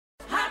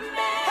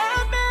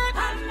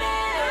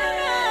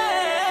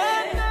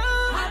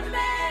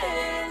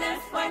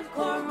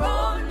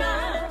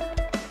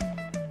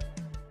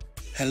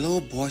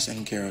Hello, boys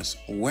and girls.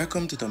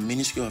 Welcome to the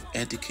Ministry of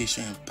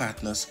Education and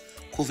Partners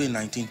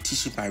COVID-19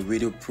 Teaching by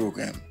Radio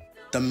program.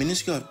 The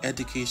Ministry of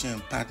Education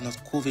and Partners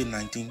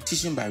COVID-19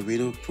 Teaching by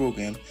Radio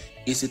program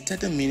is a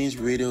 30-minute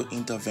radio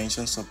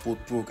intervention support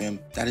program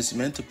that is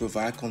meant to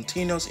provide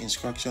continuous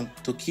instruction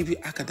to keep you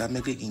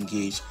academically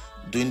engaged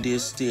during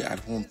this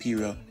stay-at-home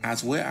period,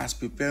 as well as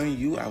preparing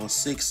you, our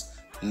 6th,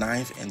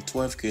 9th, and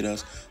 12th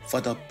graders for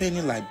the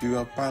pending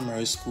Liberia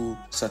Primary School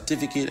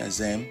Certificate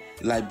Exam,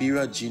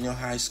 Liberia Junior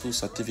High School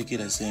Certificate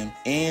Exam,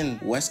 and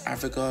West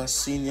Africa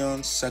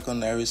Senior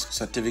Secondary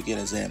Certificate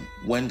Exam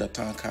when the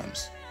time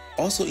comes.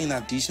 Also, in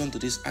addition to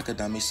this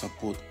academic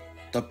support,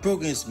 the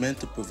program is meant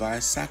to provide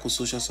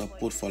psychosocial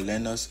support for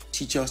learners,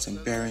 teachers,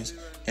 and parents,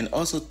 and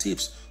also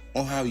tips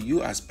on how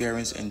you as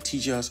parents and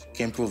teachers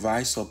can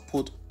provide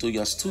support to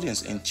your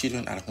students and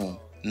children at home.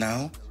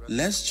 Now,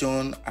 let's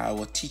join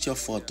our teacher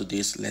for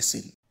today's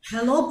lesson.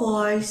 Hello,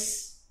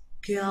 boys,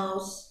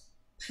 girls,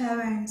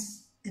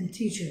 parents, and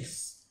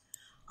teachers.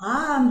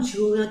 I'm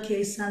Julia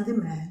K.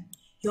 Sandiman,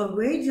 your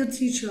radio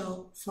teacher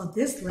for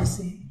this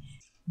lesson.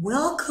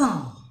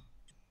 Welcome.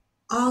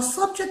 Our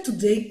subject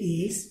today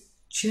is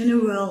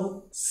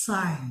General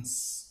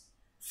Science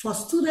for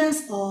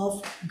students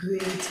of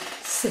grade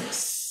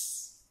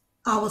 6.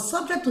 Our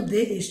subject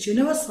today is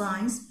General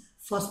Science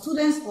for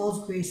students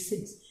of grade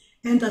 6.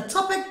 And the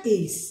topic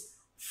is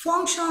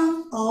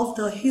function of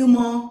the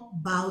human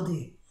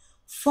body.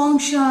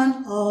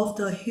 Function of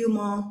the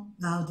human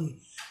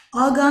body.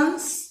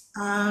 Organs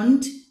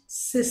and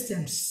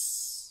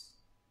systems.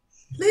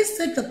 Please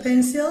take the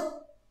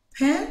pencil,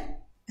 pen,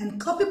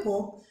 and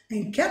copybook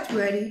and get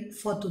ready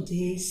for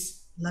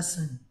today's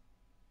lesson.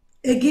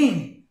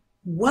 Again,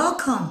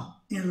 welcome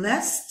and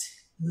let's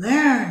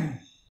learn.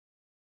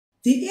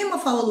 The aim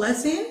of our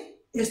lesson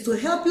is to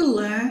help you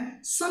learn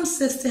some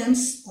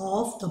systems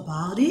of the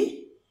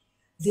body,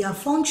 their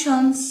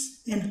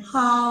functions, and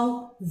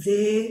how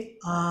they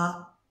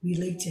are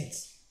related.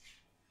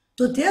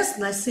 Today's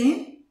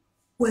lesson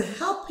will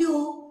help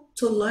you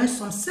to learn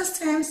some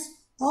systems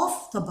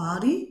of the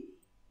body,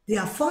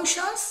 their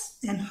functions,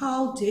 and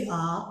how they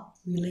are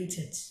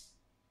related.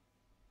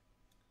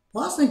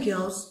 Boys and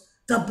girls,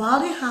 the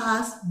body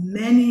has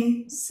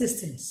many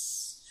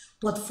systems,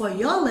 but for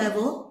your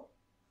level,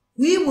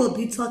 we will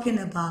be talking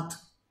about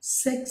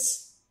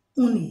 6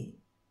 only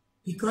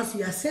because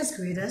we are 6th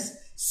graders,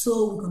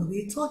 so we're going to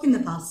be talking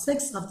about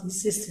 6 of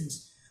these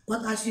systems.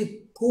 But as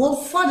you go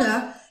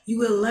further, you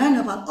will learn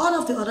about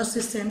all of the other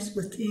systems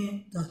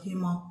within the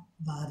human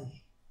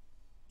body.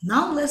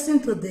 Now listen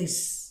to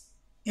this,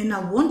 and I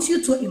want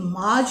you to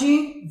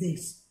imagine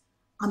this.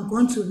 I'm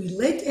going to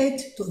relate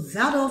it to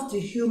that of the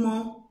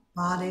human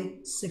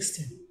body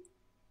system.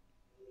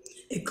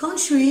 A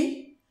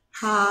country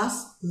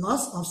has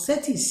lots of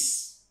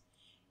cities.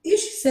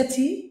 Each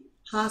city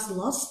has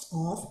lots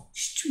of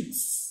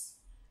streets.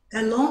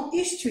 Along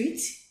each street,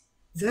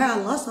 there are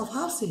lots of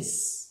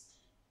houses.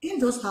 In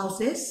those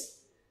houses,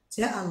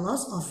 there are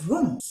lots of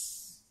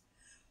rooms.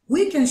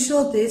 We can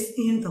show this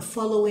in the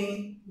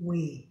following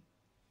way.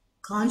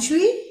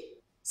 Country,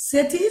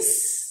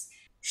 cities,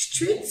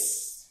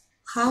 streets,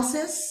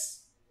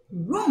 houses,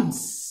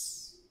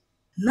 rooms.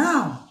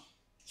 Now,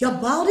 your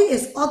body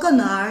is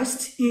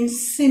organized in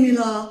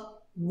similar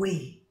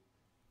way.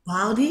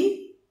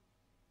 Body,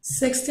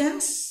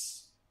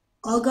 systems,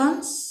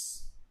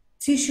 organs,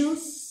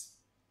 tissues,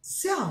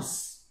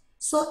 cells.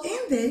 So in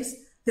this,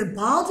 the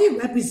body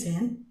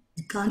represents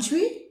the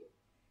country,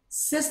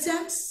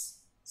 systems,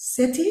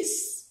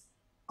 cities,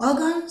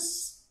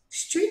 organs,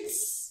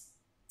 streets,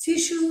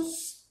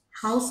 tissues,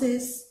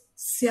 houses,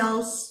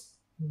 cells,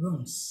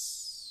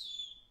 rooms.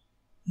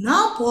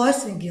 Now,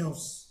 boys and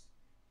girls,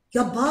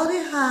 your body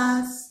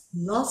has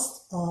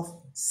lots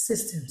of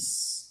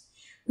systems.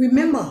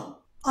 Remember,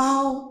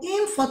 our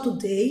aim for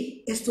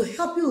today is to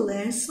help you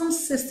learn some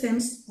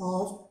systems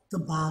of the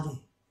body,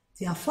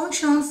 their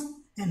functions,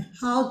 and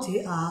how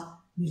they are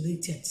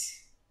related.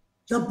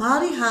 The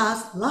body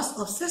has lots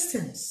of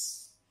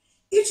systems.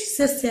 Each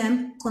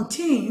system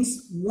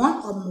contains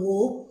one or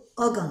more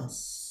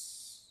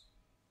organs.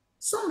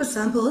 Some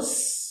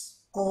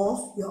examples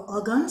of your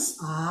organs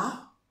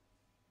are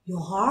your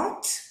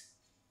heart,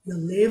 your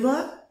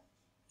liver,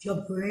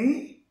 your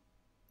brain,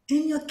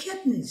 and your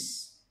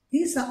kidneys.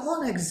 These are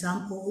all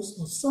examples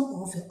of some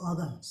of your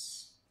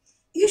organs.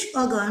 Each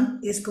organ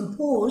is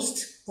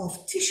composed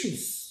of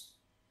tissues,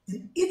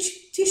 and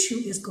each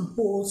tissue is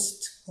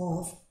composed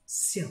of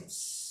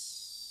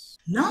cells.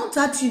 Now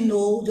that you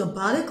know your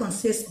body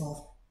consists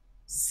of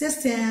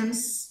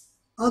systems,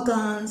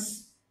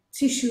 organs,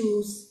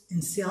 tissues,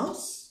 and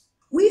cells,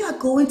 we are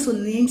going to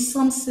name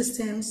some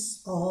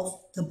systems of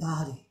the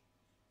body.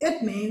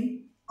 It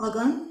means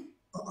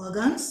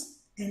organs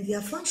and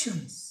their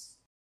functions.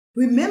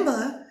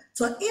 Remember,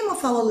 the aim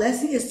of our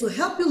lesson is to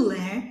help you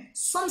learn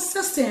some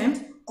systems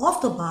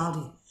of the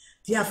body,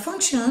 their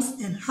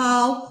functions, and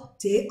how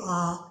they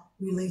are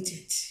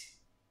related.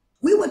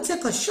 We will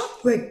take a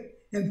short break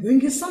and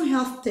bring you some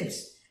health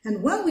tips.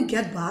 And when we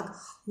get back,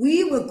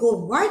 we will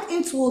go right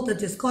into the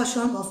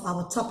discussion of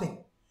our topic.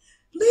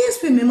 Please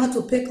remember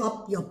to pick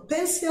up your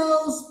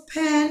pencils,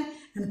 pen,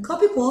 and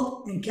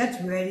copybook and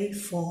get ready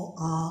for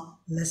our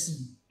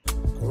lesson.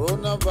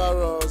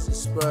 Coronavirus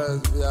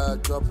spreads via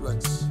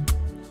droplets.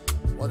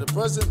 When a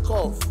person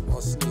coughs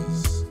or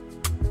sneezes,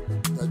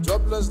 the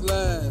droplets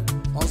land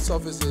on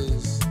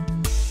surfaces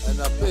and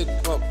are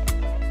picked up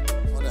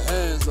on the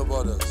hands of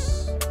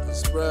others and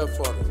spread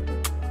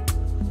further.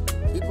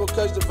 People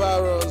catch the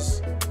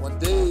virus when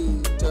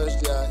they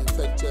touch their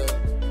infected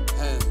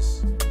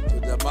hands to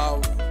their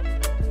mouth,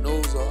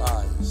 nose, or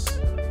eyes.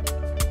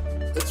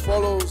 It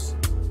follows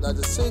that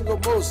the single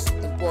most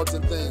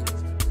important thing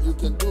you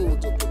can do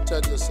to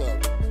protect yourself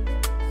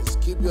is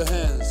keep your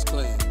hands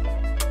clean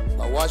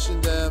by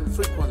washing them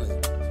frequently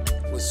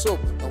with soap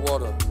and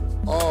water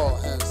or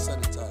hand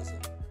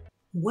sanitizer.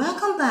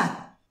 Welcome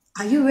back.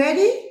 Are you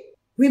ready?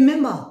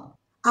 Remember,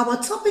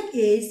 our topic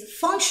is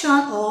function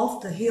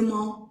of the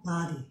human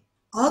body,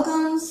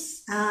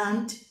 organs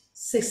and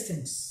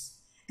systems.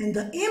 And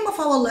the aim of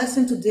our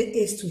lesson today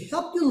is to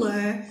help you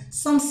learn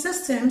some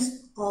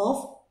systems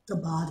of the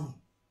body,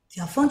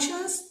 their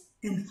functions,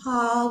 and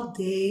how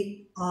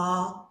they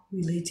are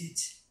related.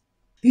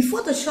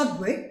 Before the short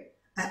break,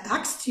 I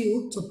asked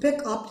you to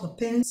pick up your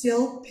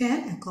pencil,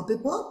 pen, and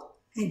copybook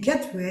and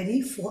get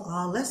ready for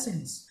our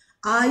lessons.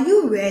 Are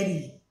you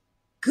ready?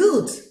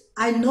 Good.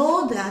 I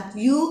know that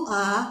you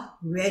are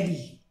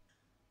ready.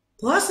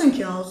 Boys and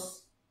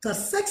girls, the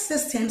 6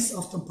 systems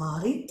of the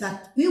body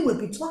that we will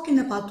be talking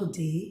about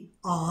today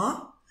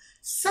are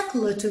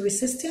circulatory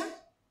system,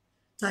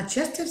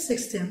 digestive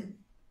system,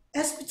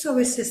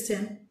 excretory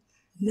system,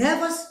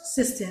 nervous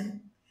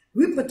system,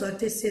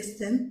 reproductive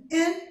system,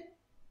 and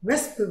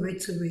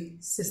respiratory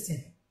system.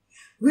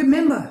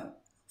 Remember,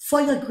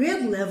 for your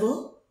grade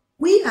level,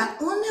 we are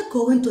only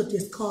going to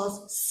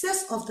discuss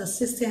 6 of the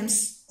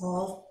systems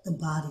of the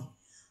body,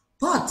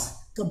 but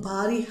the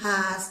body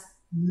has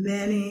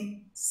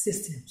many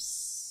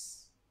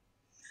systems.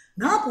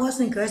 Now, boys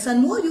and girls, I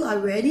know you are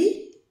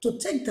ready to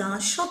take down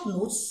short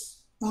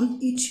notes on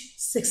each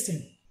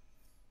system.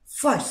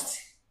 First,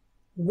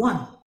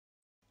 1.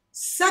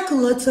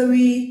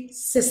 Circulatory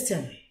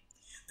system.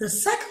 The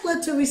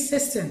circulatory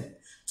system,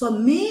 the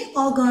main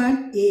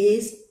organ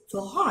is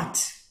the heart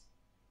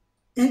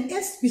and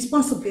its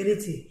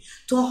responsibility.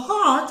 The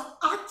heart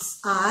acts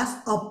as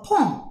a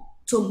pump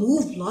to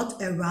move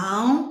blood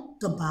around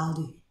the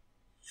body.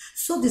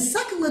 So the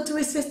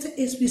circulatory system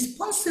is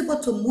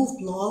responsible to move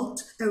blood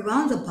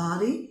around the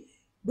body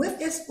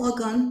with its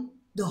organ,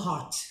 the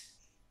heart.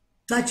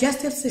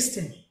 Digestive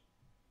system.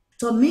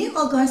 The main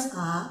organs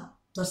are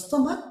the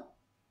stomach,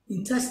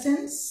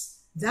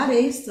 intestines, that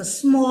is the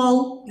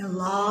small and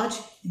large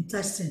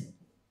intestine,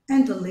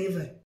 and the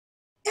liver.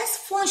 Its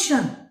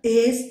function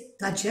is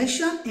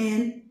digestion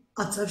and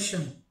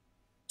absorption,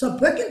 the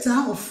breaking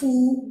down of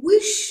food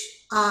which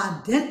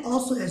are then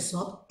also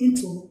absorbed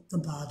into the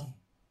body.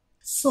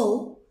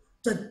 So,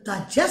 the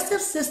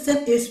digestive system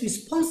is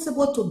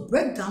responsible to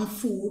break down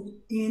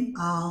food in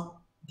our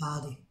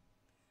body.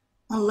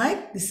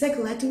 Unlike the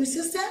circulatory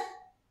system,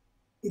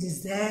 it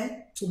is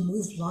there to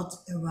move blood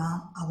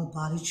around our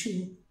body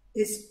through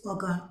its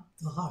organ,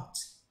 the heart.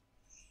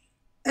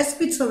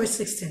 Excretory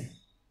system.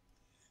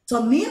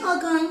 The main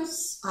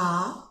organs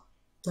are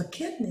the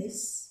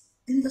kidneys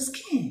and the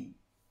skin.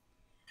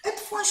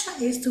 Its function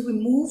is to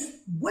remove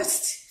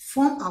waste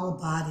from our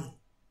body.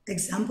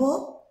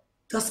 Example,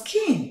 the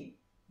skin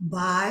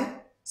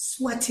by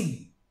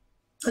sweating.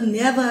 The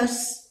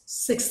nervous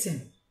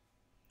system.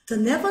 The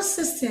nervous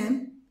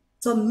system,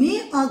 the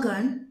main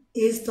organ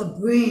is the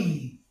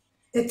brain.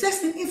 It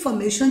takes in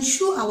information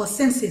through our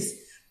senses,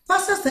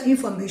 processes the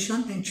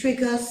information, and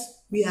triggers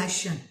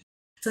reaction.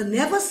 The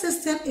nervous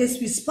system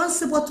is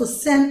responsible to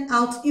send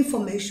out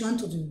information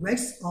to the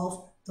rest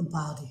of the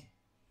body.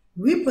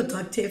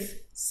 Reproductive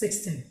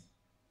system.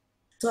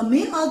 The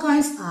main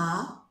organs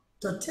are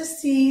the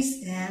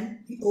testes and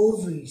the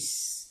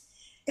ovaries.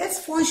 Its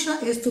function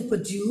is to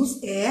produce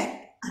egg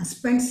and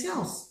sperm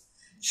cells,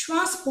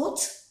 transport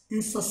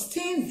and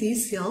sustain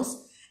these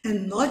cells,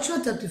 and nurture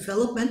the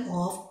development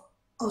of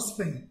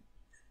offspring.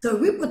 The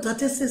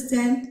reproductive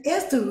system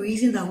is the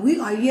reason that we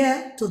are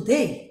here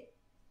today.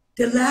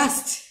 The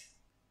last,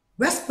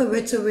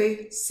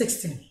 respiratory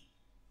system.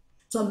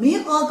 The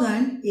main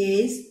organ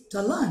is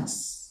the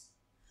lungs.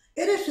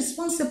 It is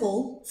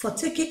responsible for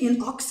taking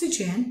in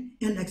oxygen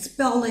and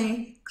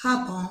expelling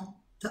carbon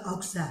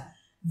dioxide.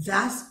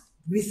 That's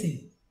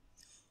breathing.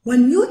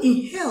 When you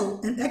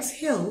inhale and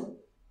exhale,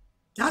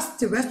 that's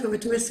the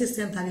respiratory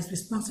system that is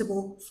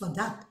responsible for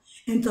that.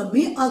 And the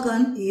main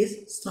organ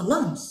is the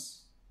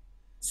lungs.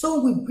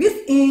 So we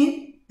breathe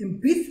in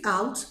and breathe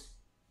out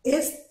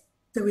is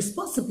the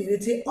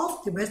responsibility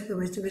of the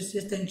respiratory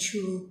system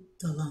through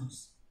the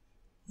lungs.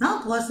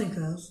 Now, boys and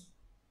girls,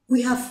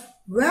 we have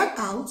read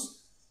out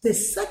the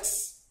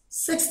 6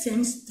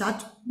 systems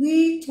that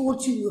we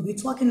told you we'll be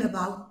talking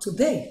about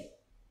today.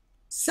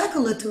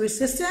 Circulatory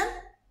system,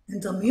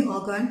 and the main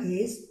organ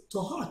is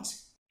the heart,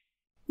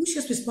 which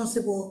is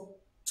responsible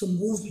to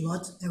move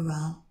blood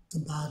around the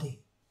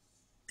body.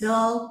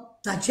 The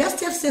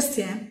digestive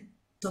system,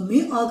 the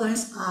main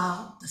organs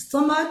are the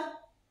stomach,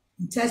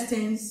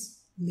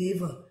 intestines,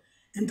 liver.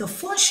 And the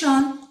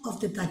function of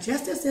the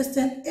digestive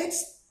system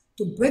is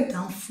to break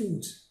down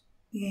food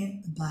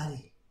in the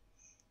body.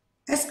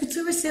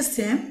 Excretory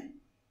system,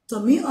 the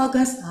main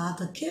organs are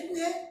the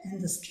kidney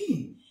and the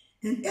skin.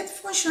 And its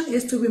function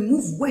is to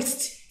remove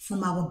waste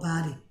from our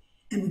body.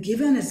 And we give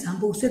you an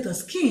example, we say the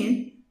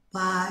skin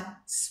by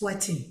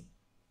sweating.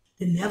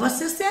 The nervous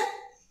system,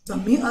 the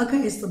main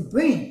organ is the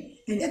brain,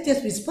 and it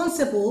is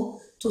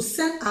responsible to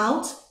send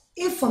out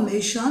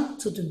information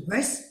to the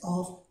rest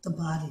of the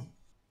body.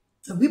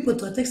 The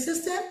reproductive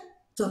system,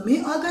 the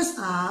main organs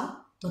are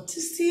the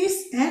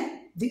testes and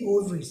the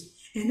ovaries,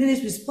 and it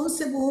is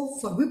responsible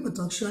for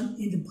reproduction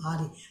in the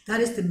body. That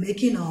is the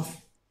making of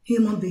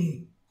human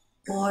beings,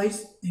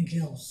 boys and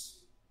girls.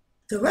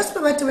 The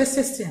respiratory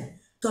system,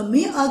 the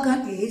main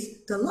organ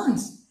is the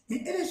lungs,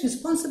 and it is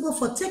responsible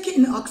for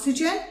taking in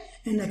oxygen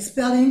and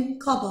expelling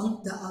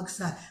carbon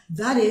dioxide.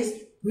 That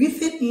is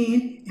breathing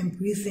in and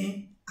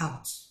breathing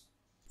out.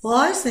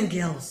 Boys and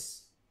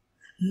girls,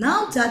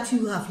 now that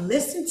you have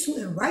listened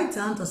to and write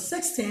down the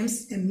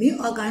systems and main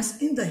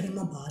organs in the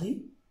human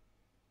body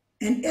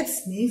and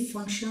its main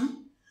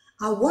function,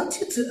 I want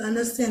you to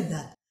understand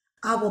that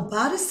our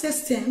body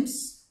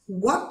systems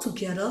work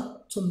together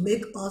to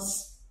make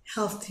us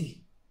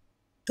healthy.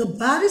 The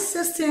body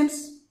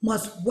systems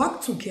must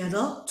work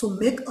together to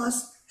make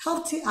us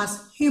healthy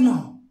as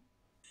humans.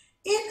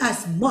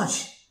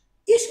 Inasmuch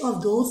each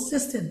of those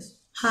systems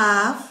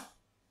have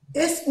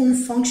its own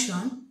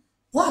function,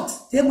 but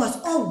they must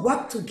all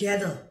work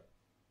together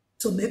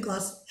to make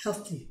us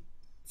healthy.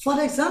 For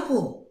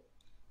example,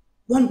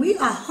 when we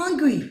are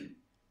hungry,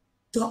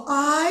 the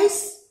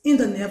eyes in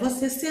the nervous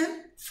system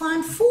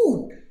find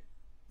food.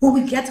 When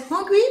we get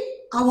hungry,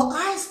 our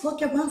eyes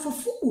look around for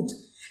food,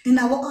 and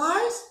our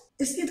eyes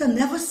is in the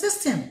nervous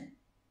system,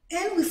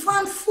 and we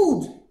find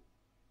food.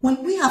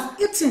 When we have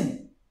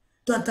eaten,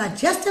 the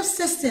digestive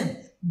system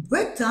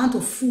breaks down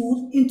the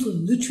food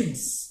into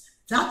nutrients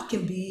that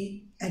can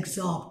be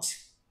absorbed.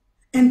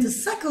 And the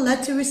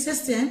circulatory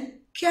system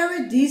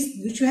carries these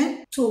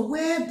nutrients to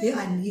where they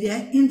are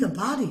needed in the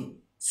body.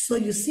 So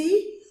you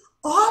see,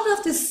 all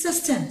of these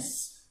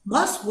systems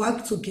must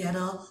work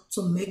together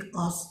to make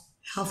us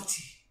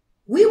healthy.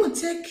 We will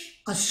take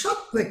a short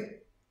break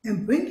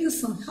and bring you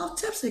some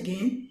health tips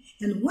again.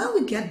 And when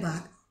we get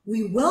back,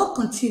 we will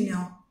continue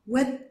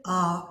with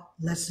our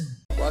lesson.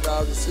 What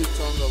are the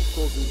symptoms of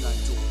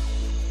COVID-19?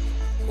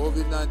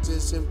 COVID-19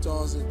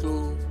 symptoms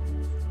include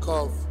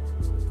cough,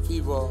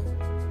 fever,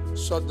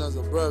 shortness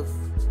of breath.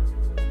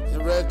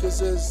 In rare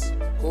cases,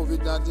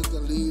 COVID-19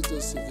 can lead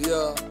to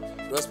severe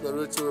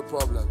respiratory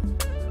problem,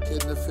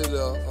 kidney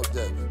failure, or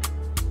death.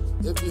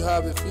 If you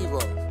have a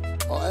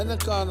fever or any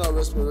kind of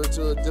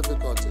respiratory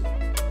difficulty,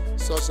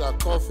 such as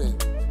coughing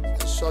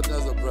and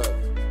shortness of breath,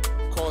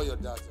 call your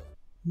doctor.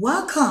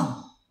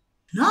 Welcome.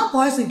 Now,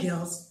 boys and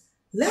girls,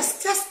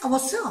 let's test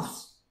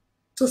ourselves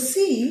to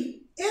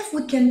see if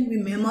we can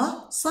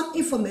remember some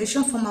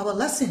information from our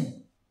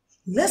lesson.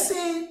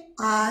 Listen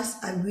as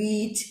I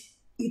read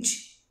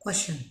each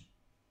question.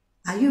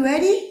 Are you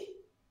ready?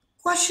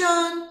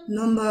 Question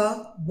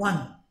number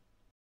 1.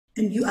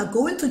 And you are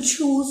going to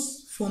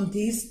choose from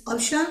these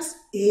options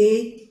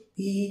A,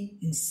 B,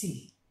 and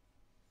C.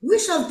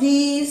 Which of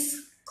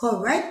these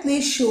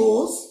correctly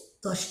shows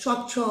the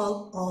structure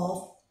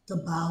of the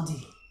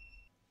body?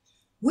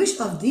 Which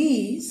of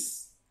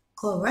these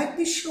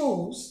correctly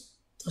shows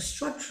the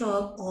structure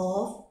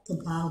of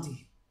the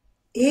body?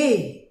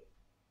 A,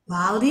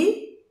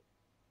 body,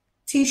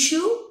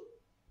 tissue,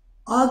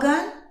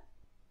 organ,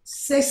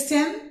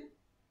 system,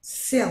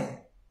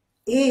 cell.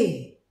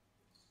 A,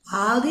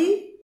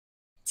 body,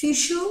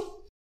 tissue,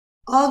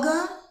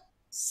 organ,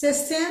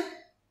 system,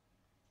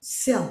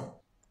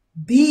 cell.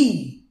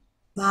 B,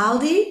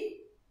 body,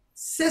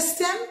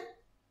 system,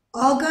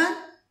 organ,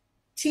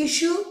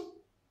 tissue,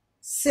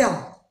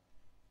 cell.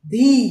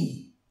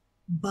 B,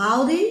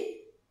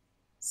 body,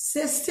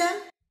 system,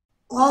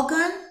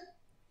 organ,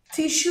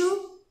 tissue,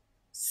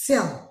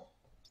 cell.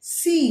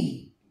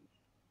 C,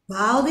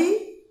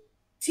 body,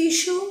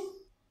 tissue,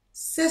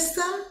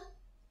 system,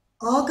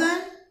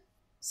 organ,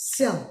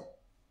 cell.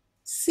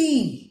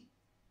 C,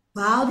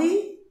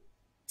 body,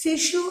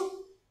 tissue,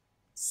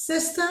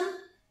 system,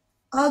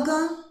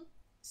 organ,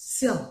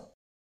 cell.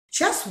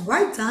 Just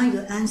write down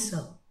your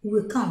answer. We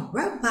will come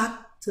right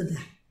back to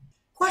that.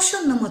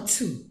 Question number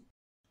 2.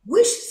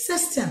 Which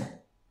system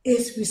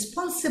is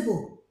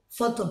responsible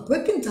for the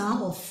breaking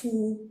down of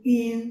food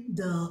in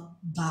the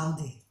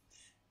body?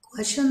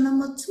 Question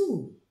number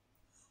 2.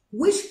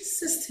 Which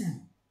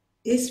system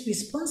is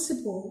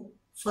responsible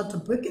for the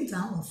breaking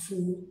down of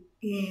food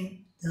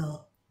in the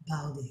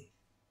body?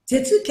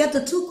 Did you get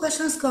the 2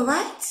 questions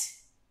correct?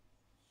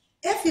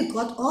 If you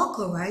got all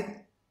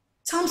correct,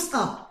 thumbs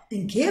up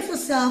and give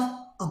yourself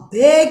a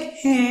big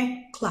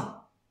hand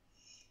clap.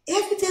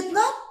 If you did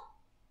not,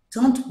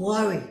 don't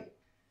worry.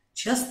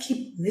 Just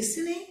keep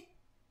listening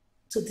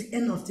to the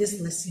end of this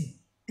lesson.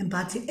 And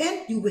by the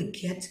end, you will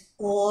get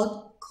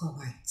all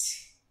correct.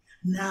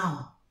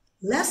 Now,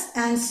 let's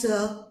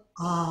answer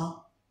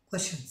our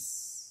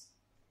questions.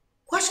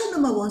 Question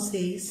number 1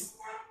 says,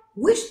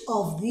 which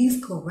of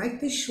these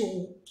correctly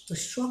show the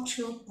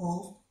structure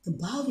of the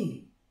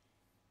body?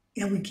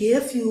 And we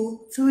gave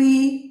you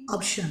 3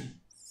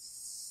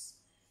 options,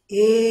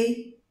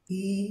 A,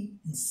 B,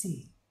 and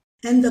C.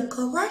 And the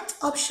correct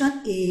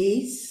option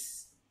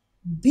is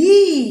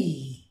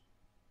B.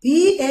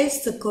 B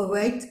is the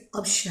correct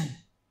option.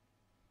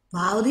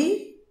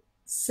 Body,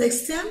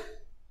 system,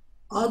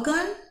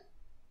 organ,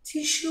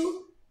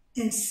 tissue,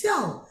 and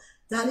cell.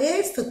 That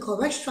is the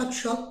correct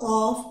structure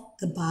of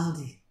the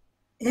body.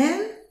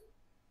 And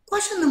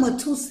question number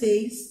 2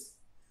 says,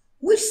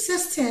 which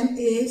system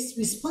is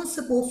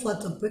responsible for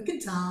the breaking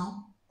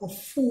down of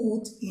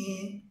food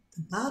in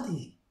the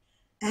body?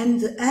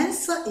 And the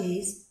answer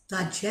is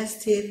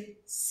digestive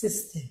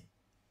system.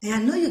 And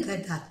I know you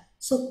got that.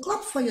 So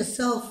clap for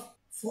yourself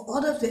for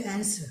all of the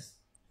answers.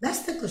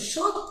 Let's take a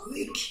short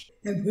break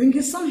and bring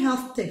you some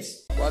health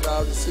tips. What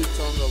are the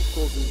symptoms of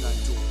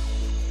COVID-19?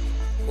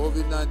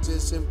 COVID-19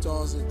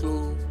 symptoms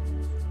include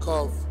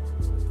cough,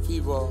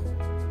 fever,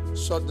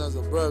 shortness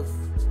of breath.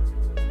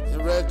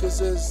 In rare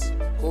cases,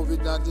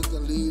 COVID-19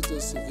 can lead to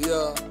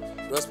severe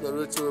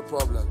respiratory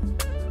problem,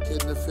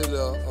 kidney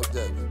failure, or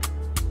death.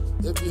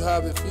 If you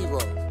have a fever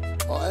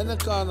or any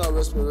kind of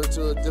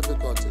respiratory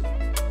difficulty,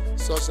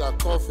 such as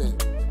coughing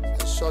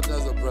and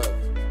shortness of breath,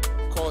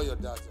 call your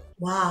doctor.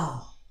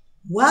 Wow.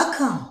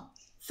 Welcome.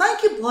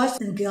 Thank you, boys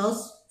and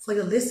girls, for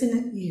your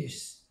listening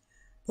ears.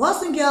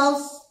 Boys and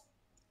girls,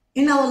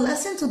 in our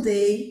lesson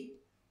today,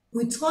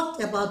 we talked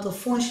about the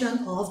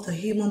function of the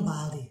human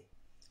body.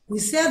 We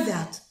said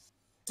that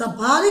the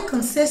body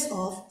consists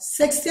of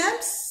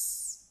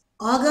systems,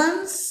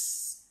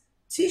 organs,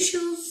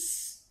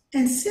 tissues,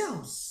 and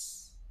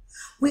cells.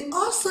 We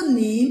also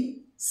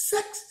name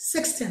 6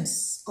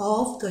 systems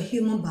of the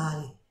human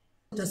body: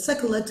 the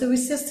circulatory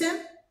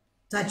system,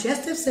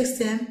 digestive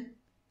system,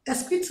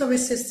 excretory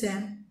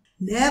system,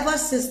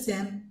 nervous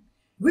system,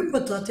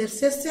 reproductive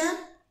system,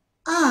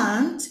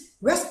 and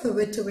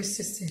respiratory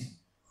system.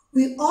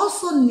 We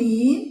also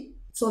name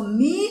some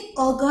main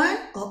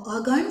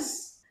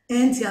organs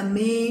and their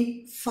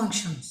main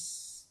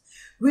functions.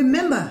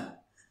 Remember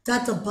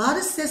that the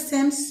body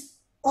systems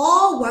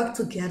all work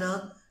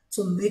together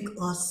to make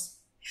us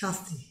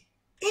healthy.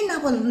 In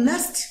our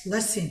next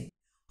lesson,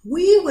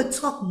 we will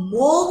talk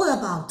more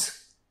about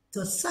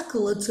the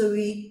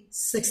circulatory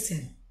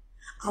system.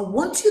 I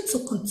want you to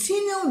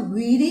continue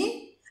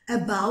reading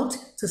about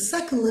the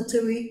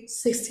circulatory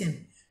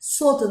system,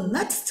 so the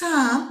next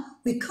time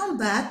we come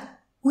back,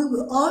 we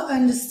will all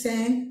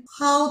understand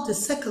how the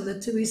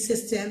circulatory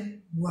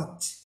system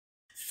works.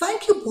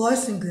 Thank you,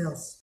 boys and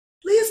girls.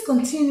 Please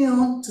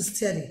continue to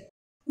study.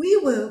 We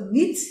will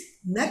meet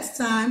next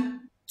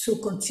time to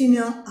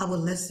continue our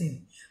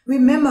lesson.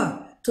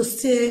 Remember to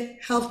stay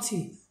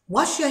healthy.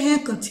 Wash your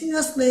hands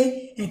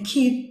continuously and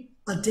keep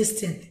a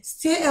distance.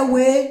 Stay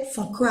away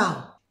from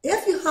crowd.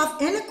 If you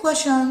have any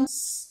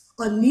questions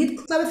or need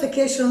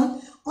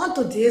clarification on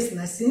today's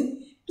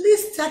lesson,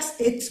 please text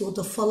it to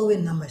the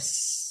following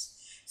numbers: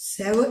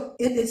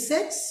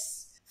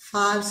 0886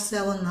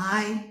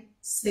 579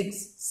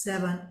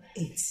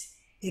 678.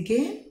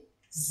 Again,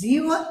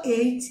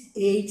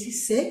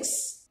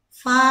 0886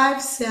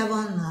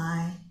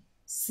 579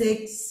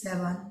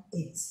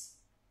 678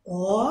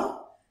 or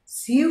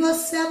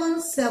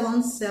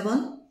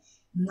 0777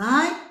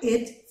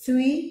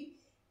 983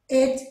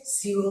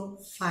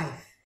 805.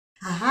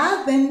 I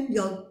have been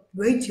your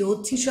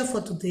radio teacher for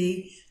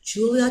today,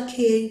 Julia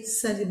K.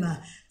 Sandiman.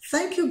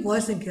 Thank you,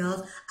 boys and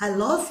girls. I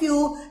love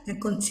you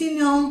and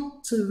continue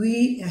to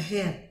read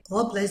ahead.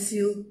 God bless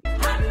you.